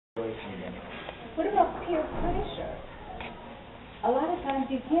away from them. What about peer pressure? A lot of times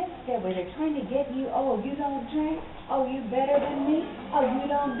you can't stay away. They're trying to get you, oh, you don't drink? Oh, you better than me? Oh,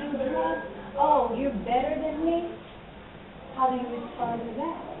 you don't do drugs? Oh, you're better than me? How do you respond to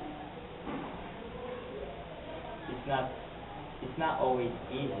that? It's not always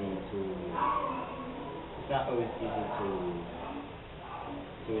easy to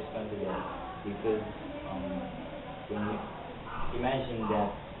respond to that because when you imagine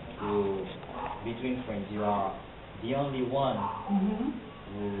that you between friends you are the only one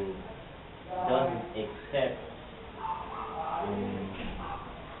who doesn't accept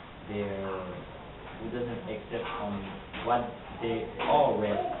their who doesn't accept what the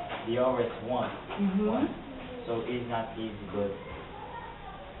rest want. So it's not easy, but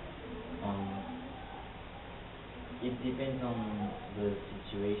it depends on the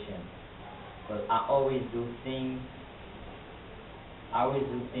situation. But I always do things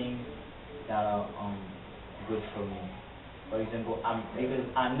that are good for me. For example, because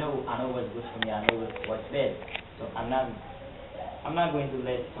I know what's good for me. I know what's bad. So I'm not going to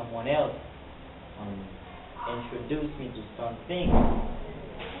let someone else introduce me to something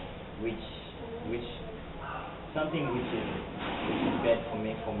which is bad for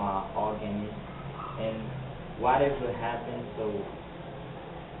me, for my organism, and whatever happens, so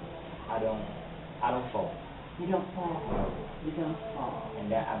I don't fall. You don't fall. You don't fall.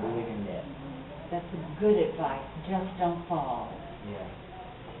 And that I believe in that. That's a good advice. Just don't fall. Yeah.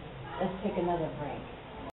 Let's take another break.